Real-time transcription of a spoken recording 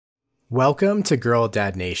Welcome to Girl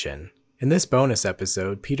Dad Nation. In this bonus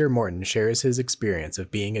episode, Peter Moreton shares his experience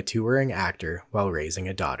of being a touring actor while raising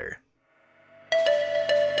a daughter.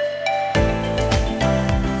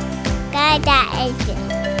 Girl Dad Nation.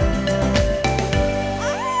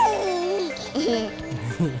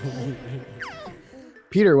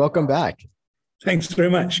 Peter, welcome back. Thanks very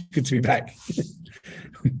much. Good to be back.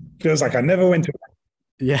 Feels like I never went to.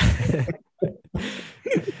 Yeah.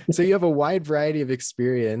 So you have a wide variety of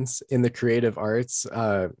experience in the creative arts,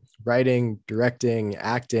 writing, directing,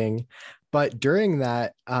 acting. But during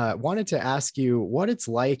that, wanted to ask you what it's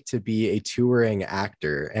like to be a touring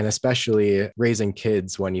actor, and especially raising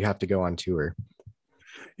kids when you have to go on tour.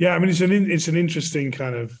 Yeah, I mean, it's an interesting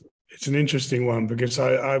one because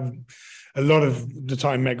I've a lot of the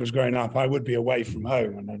time Meg was growing up, I would be away from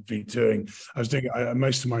home and I'd be doing.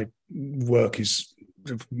 Most of my work is.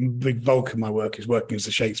 The big bulk of my work is working as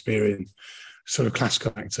a Shakespearean sort of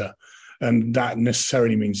classical actor, and that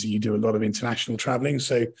necessarily means that you do a lot of international traveling.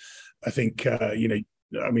 So I think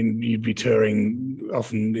you'd be touring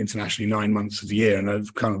often internationally 9 months of the year, and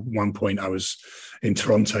at kind of one point I was in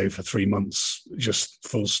Toronto for 3 months, just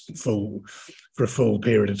full for a full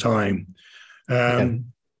period of time. And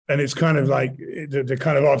it's kind of like the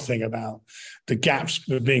kind of odd thing about the gaps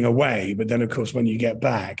of being away, but then of course when you get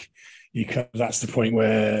back, that's the point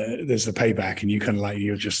where there's the payback, and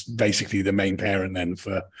you're just basically the main parent then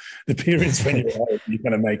for the periods when you're home. You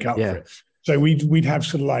kind of make up for it. So we'd have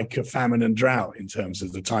sort of like a famine and drought in terms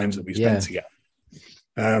of the times that we spent together.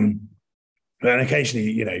 And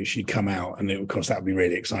occasionally, she'd come out, and of course that would be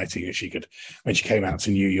really exciting. If she could, when she came out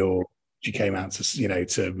to New York, she came out to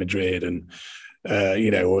to Madrid and.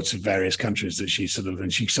 Or to various countries that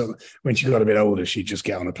when she got a bit older, she'd just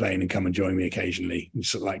get on a plane and come and join me occasionally, and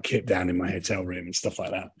sort of like kip down in my hotel room and stuff like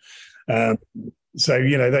that.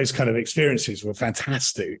 Those kind of experiences were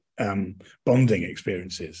fantastic, bonding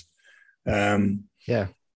experiences. And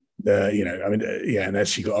as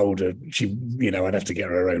she got older, I'd have to get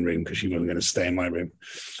her own room because she wasn't going to stay in my room.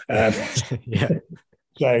 So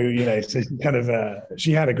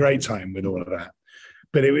she had a great time with all of that.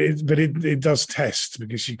 But it does test,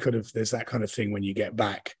 because there's that kind of thing when you get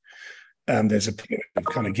back. There's a period of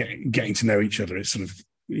kind of getting to know each other. It's sort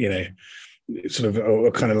of,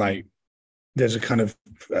 or kind of like, there's a kind of,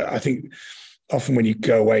 I think often when you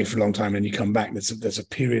go away for a long time and you come back, there's a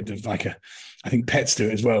period of I think pets do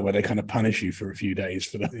it as well, where they kind of punish you for a few days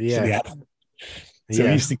for the absence. So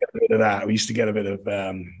we used to get a bit of that. We used to get a bit of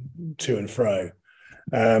to and fro.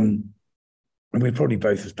 And we're probably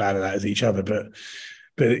both as bad at that as each other, but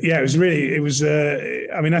yeah, I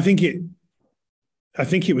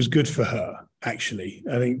think it was good for her, actually.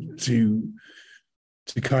 I think to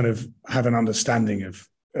kind of have an understanding of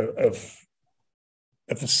the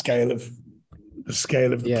scale of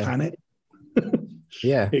the planet.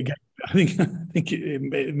 I think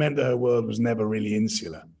it meant that her world was never really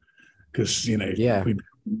insular, because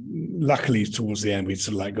luckily towards the end we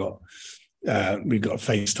sort of like we got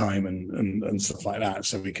FaceTime and stuff like that,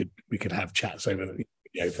 so we could have chats over the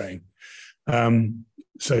video phone.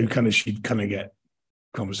 So she'd kind of get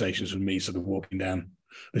conversations with me, sort of walking down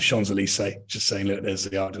the Champs-Elysees, just saying, "Look, there's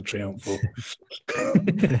the Arc de Triomphe," or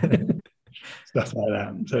stuff like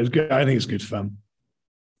that. So it's good. I think it's good fun.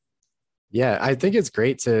 Yeah, I think it's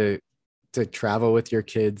great to travel with your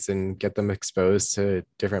kids and get them exposed to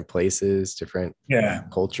different places, different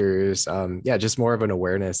cultures. Just more of an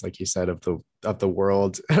awareness, like you said, of the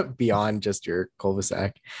world beyond just your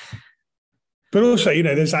cul-de-sac. But also,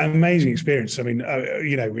 there's that amazing experience. I mean,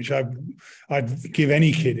 which I'd give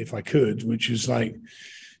any kid if I could, which is like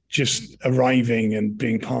just arriving and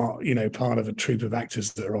being part of a troupe of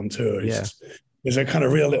actors that are on tour. There's a kind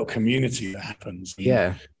of real little community that happens.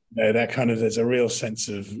 And, there's a real sense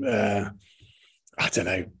of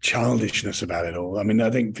childishness about it all. I mean, I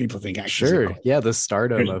think people think actors the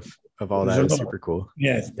stardom of all that is super cool.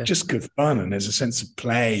 Just good fun, and there's a sense of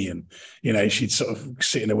play, and she'd sort of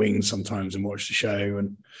sit in the wings sometimes and watch the show,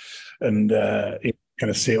 and kind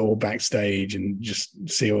of see it all backstage and just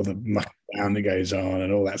see all the muck around that goes on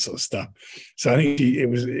and all that sort of stuff. So I think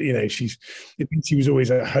she was always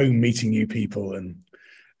at home meeting new people and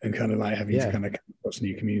kind of like having to kind of come across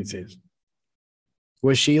new communities.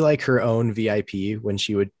 Was she like her own VIP when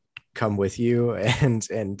she would come with you and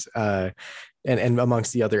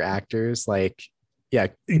amongst the other actors? I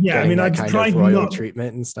mean, I tried royal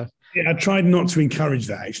treatment and stuff. Yeah, I tried not to encourage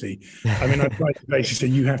that, actually. I mean, I tried to basically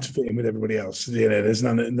say you have to fit in with everybody else. There's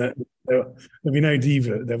there'll be no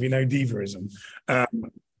divaism. But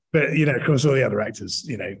of course, all the other actors,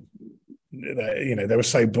 they were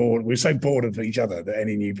so bored. We were so bored of each other that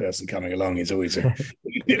any new person coming along is always a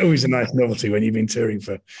Always a nice novelty when you've been touring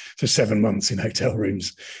for 7 months in hotel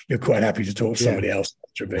rooms. You're quite happy to talk to somebody else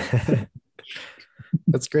after a bit.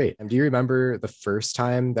 That's great. And do you remember the first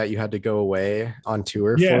time that you had to go away on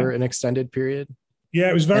tour Yeah. for an extended period? Yeah,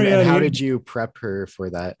 it was very And early. how in. did you prep her for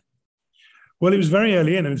that? Well, it was very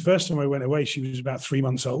early in. And the first time I went away, she was about 3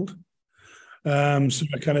 months old. So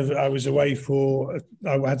I was away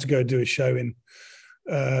I had to go do a show in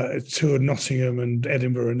toured Nottingham and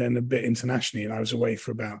Edinburgh and then a bit internationally. And I was away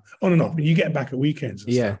for about on and off. And you get back at weekends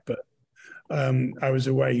and stuff. But I was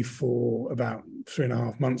away for about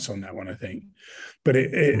 3.5 months on that one, I think. But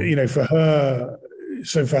for her,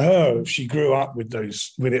 she grew up with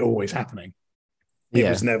it always happening. It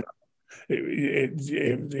was never.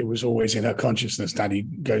 It was always in her consciousness. Daddy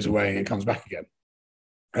goes away and comes back again.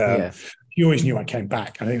 She always knew I came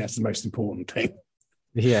back. I think that's the most important thing.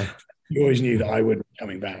 Yeah, she always knew that I would be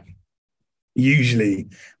coming back. Usually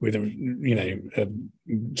with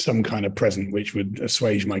some kind of present which would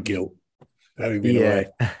assuage my guilt. Having been away.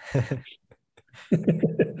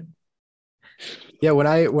 Yeah, when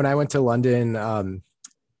I went to London,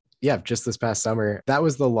 just this past summer, that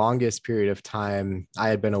was the longest period of time I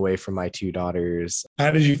had been away from my 2 daughters.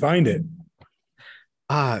 How did you find it?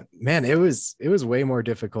 Man, it was way more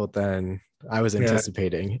difficult than I was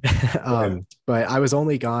anticipating. But I was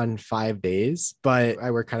only gone 5 days, but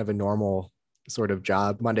I work kind of a normal sort of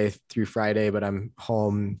job Monday through Friday, but I'm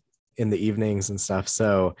home in the evenings and stuff.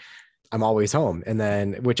 So I'm always home. And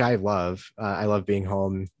then, which I love being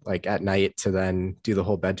home like at night to then do the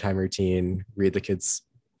whole bedtime routine, read the kids'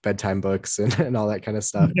 bedtime books and all that kind of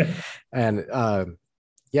stuff. And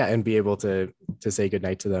and be able to say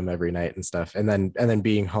goodnight to them every night and stuff. And then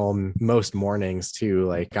being home most mornings too,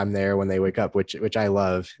 like I'm there when they wake up, which I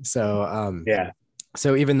love. So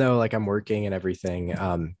so even though like I'm working and everything,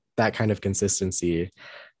 that kind of consistency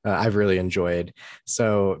I've really enjoyed.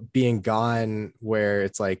 So being gone where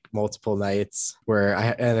it's like multiple nights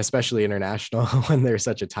and especially international when there's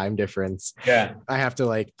such a time difference, I have to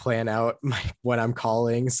like plan out when I'm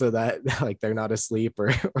calling so that like they're not asleep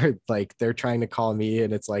or like they're trying to call me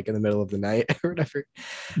and it's like in the middle of the night or whatever.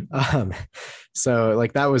 So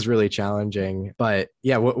like that was really challenging, but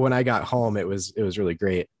when I got home, it was really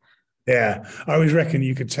great. Yeah, I always reckon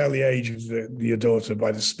you could tell the age of your daughter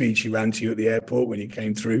by the speed she ran to you at the airport when you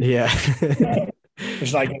came through. Yeah.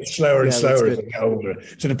 It's like it's slower and slower as they get older,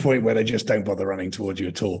 to the point where they just don't bother running towards you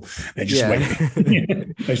at all. They just wait.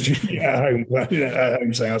 At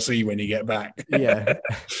home saying, "I'll see you when you get back."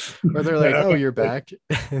 Or they're like, "Oh, you're back."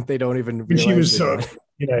 They don't even realize. She was sort of,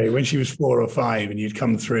 when she was 4 or 5, and you'd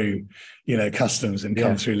come through, customs and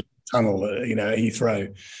come through the tunnel, at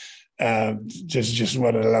Heathrow. Just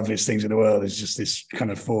one of the loveliest things in the world is just this kind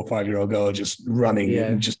of 4 or 5-year-old girl just running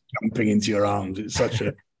and just jumping into your arms. It's such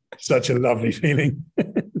a lovely feeling.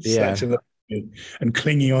 Such a lovely feeling. And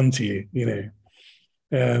clinging on to you,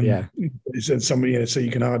 It's somebody, so you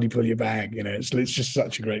can hardly pull your bag. It's just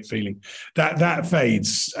such a great feeling. That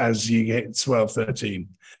fades as you get 12, 13.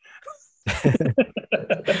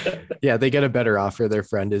 They get a better offer. Their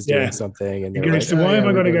friend is doing something, and they're like, so why have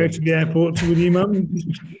I got to go to the airport with you, Mum?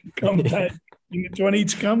 Come back. Do I need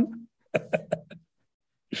to come?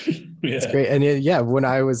 It's great. And when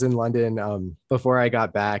I was in London, before I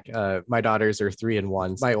got back, my daughters are 3 and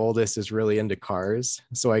 1. My oldest is really into cars,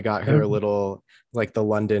 so I got her a little, like the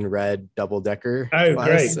London red double-decker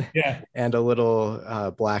bus, great, and a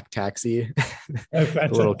little black taxi, a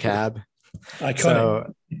little cab. Iconic.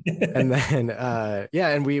 So, and then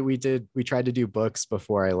and we tried to do books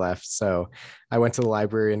before I left. So I went to the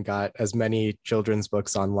library and got as many children's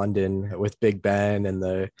books on London with Big Ben and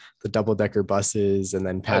the double-decker buses and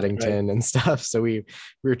then Paddington and stuff. So we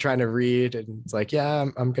were trying to read, and it's like,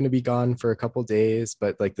 I'm going to be gone for a couple days,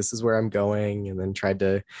 but like this is where I'm going, and then tried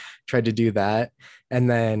to do that. And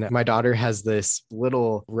then my daughter has this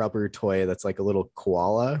little rubber toy that's like a little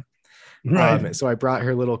koala. So I brought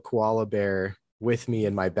her little koala bear with me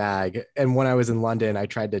in my bag. And when I was in London, I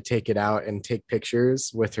tried to take it out and take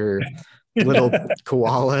pictures with her little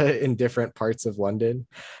koala in different parts of London.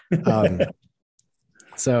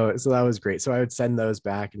 So that was great. So I would send those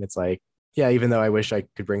back, and it's like, even though I wish I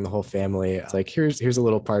could bring the whole family, it's like, here's a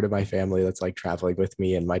little part of my family that's like traveling with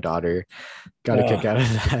me, and my daughter got a kick out of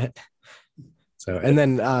that. So, and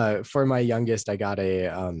then for my youngest, I got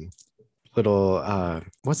a little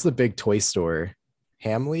what's the big toy store?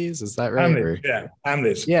 Hamleys, is that right?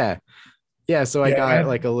 Hamleys. So I got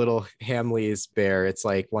like a little Hamleys bear. It's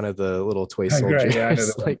like one of the little toy soldiers.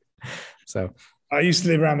 So I used to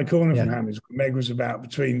live around the corner from Hamleys. Meg was about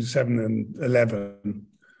between 7 and 11,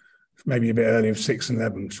 maybe a bit earlier, 6 and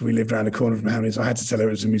 11. So we lived around the corner from Hamleys. I had to tell her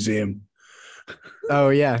it was a museum. Oh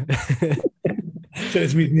yeah. So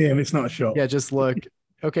it's a museum, it's not a shop. Yeah, just look.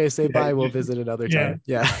 Okay, say Yeah, bye. We'll visit another yeah. time.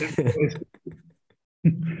 Yeah.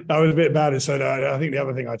 I was a bit bad at so I think the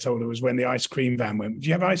other thing I told her was when the ice cream van went. Do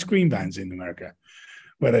you have ice cream vans in America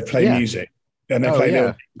where they play Yeah. music and they Oh play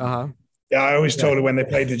little? yeah. Uh-huh. Yeah, I always Yeah. told her when they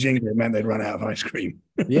played the jingle, it meant they'd run out of ice cream.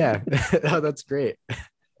 Yeah. Oh, that's great.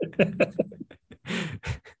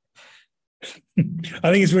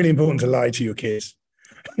 I think it's really important to lie to your kids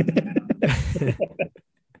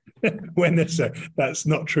when they're so. That's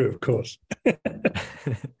not true, of course.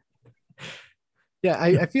 Yeah,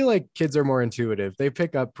 I feel like kids are more intuitive. They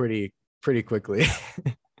pick up pretty quickly.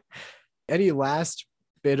 Any last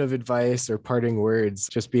bit of advice or parting words,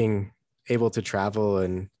 just being able to travel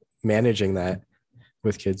and managing that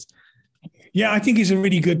with kids? Yeah, I think it's a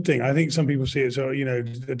really good thing. I think some people see it as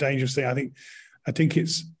a dangerous thing. I think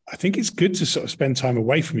it's good to sort of spend time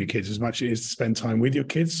away from your kids as much as it is to spend time with your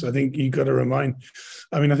kids. I think you've got to remind.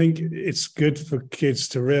 I mean, I think it's good for kids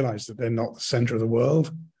to realize that they're not the center of the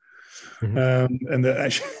world, and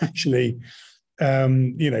that actually,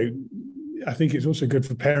 I think it's also good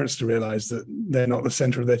for parents to realize that they're not the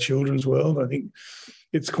center of their children's world. I think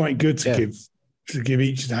it's quite good to give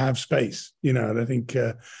each to have space, and I think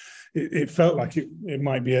it felt like it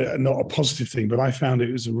might be not a positive thing, but I found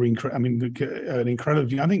it was an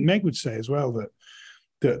incredible. I think Meg would say as well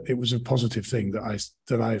that it was a positive thing that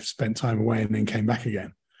I spent time away and then came back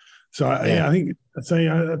again. So I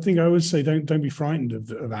think I would say don't be frightened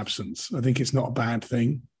of absence. I think it's not a bad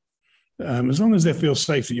thing, as long as they feel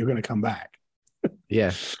safe that you're going to come back.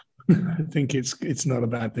 Yeah, I think it's not a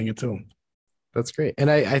bad thing at all. that's great. And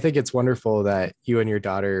I think it's wonderful that you and your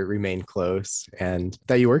daughter remain close and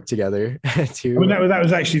that you work together too. I mean, that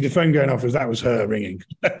was actually the phone going off, that was her ringing.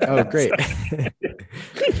 Oh, great.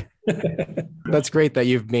 That's great that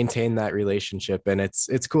you've maintained that relationship. And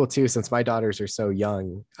it's cool too, since my daughters are so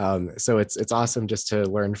young. So it's awesome just to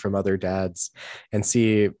learn from other dads and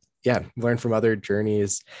learn from other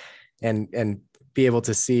journeys and be able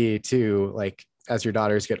to see too, like, as your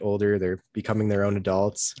daughters get older, they're becoming their own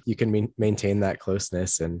adults. You can maintain that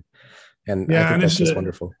closeness, and I think that's just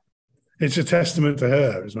wonderful. It's a testament to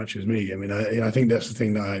her as much as me. I mean, I think that's the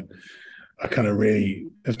thing that I kind of really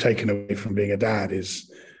have taken away from being a dad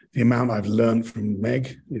is the amount I've learned from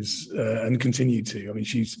Meg and continue to. I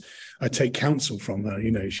mean, I take counsel from her.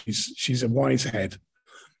 She's a wise head,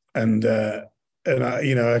 and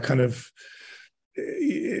I kind of,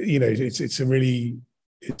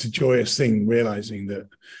 it's a joyous thing realizing that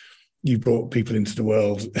you brought people into the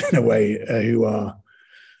world in a way who are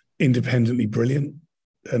independently brilliant.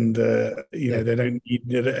 And, they don't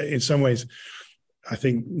need, in some ways, I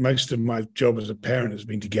think most of my job as a parent has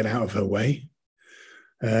been to get out of her way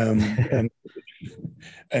and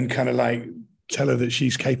kind of like tell her that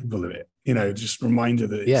she's capable of it, just remind her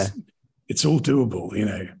that it's all doable,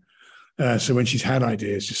 so when she's had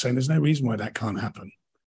ideas, just saying there's no reason why that can't happen.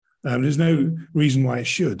 There's no reason why it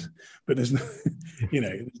should, but there's no,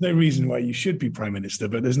 there's no reason why you should be prime minister,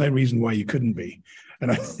 but there's no reason why you couldn't be.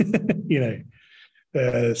 And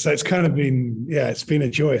so it's kind of been, it's been a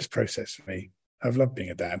joyous process for me. I've loved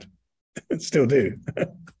being a dad. Still do.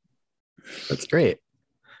 That's great.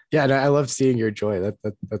 Yeah, and I love seeing your joy.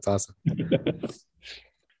 That's awesome.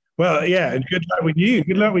 Well, yeah, and good luck with you.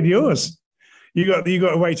 Good luck with yours. You got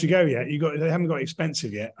a way to go yet. They haven't got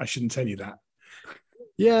expensive yet. I shouldn't tell you that.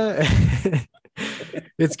 Yeah,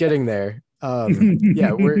 it's getting there.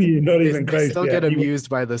 You're not even close. Still get amused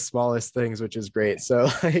by the smallest things, which is great. So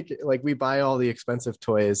like we buy all the expensive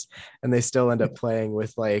toys and they still end up playing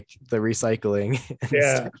with like the recycling.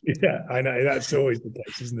 Yeah, I know. That's always the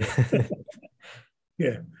case, isn't it?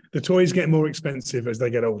 Yeah, the toys get more expensive as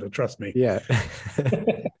they get older. Trust me. Yeah.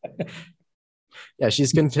 Yeah,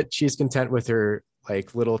 she's content with her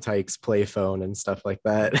like Little Tykes play phone and stuff like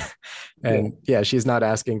that. And she's not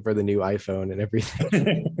asking for the new iPhone and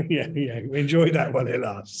everything. yeah. Enjoy that while it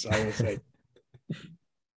lasts, I will say.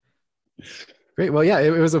 Great. Well,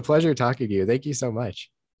 it was a pleasure talking to you. Thank you so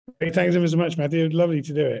much. Hey, thanks ever so much, Matthew. Lovely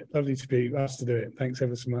to do it. Lovely to be asked to do it. Thanks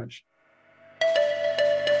ever so much.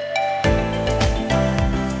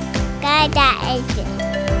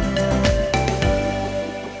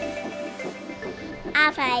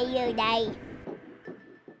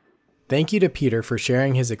 Thank you to Peter for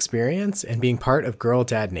sharing his experience and being part of Girl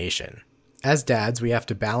Dad Nation. As dads, we have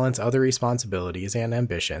to balance other responsibilities and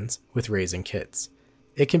ambitions with raising kids.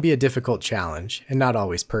 It can be a difficult challenge and not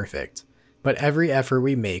always perfect, but every effort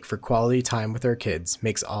we make for quality time with our kids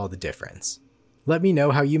makes all the difference. Let me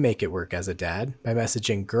know how you make it work as a dad by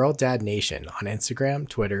messaging Girl Dad Nation on Instagram,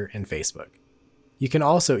 Twitter, and Facebook. You can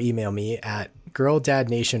also email me at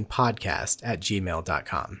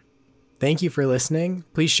girldadnationpodcast@gmail.com. Thank you for listening.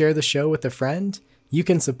 Please share the show with a friend. You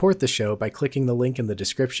can support the show by clicking the link in the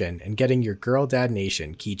description and getting your Girl Dad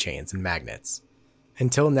Nation keychains and magnets.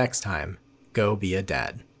 Until next time, go be a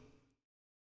dad.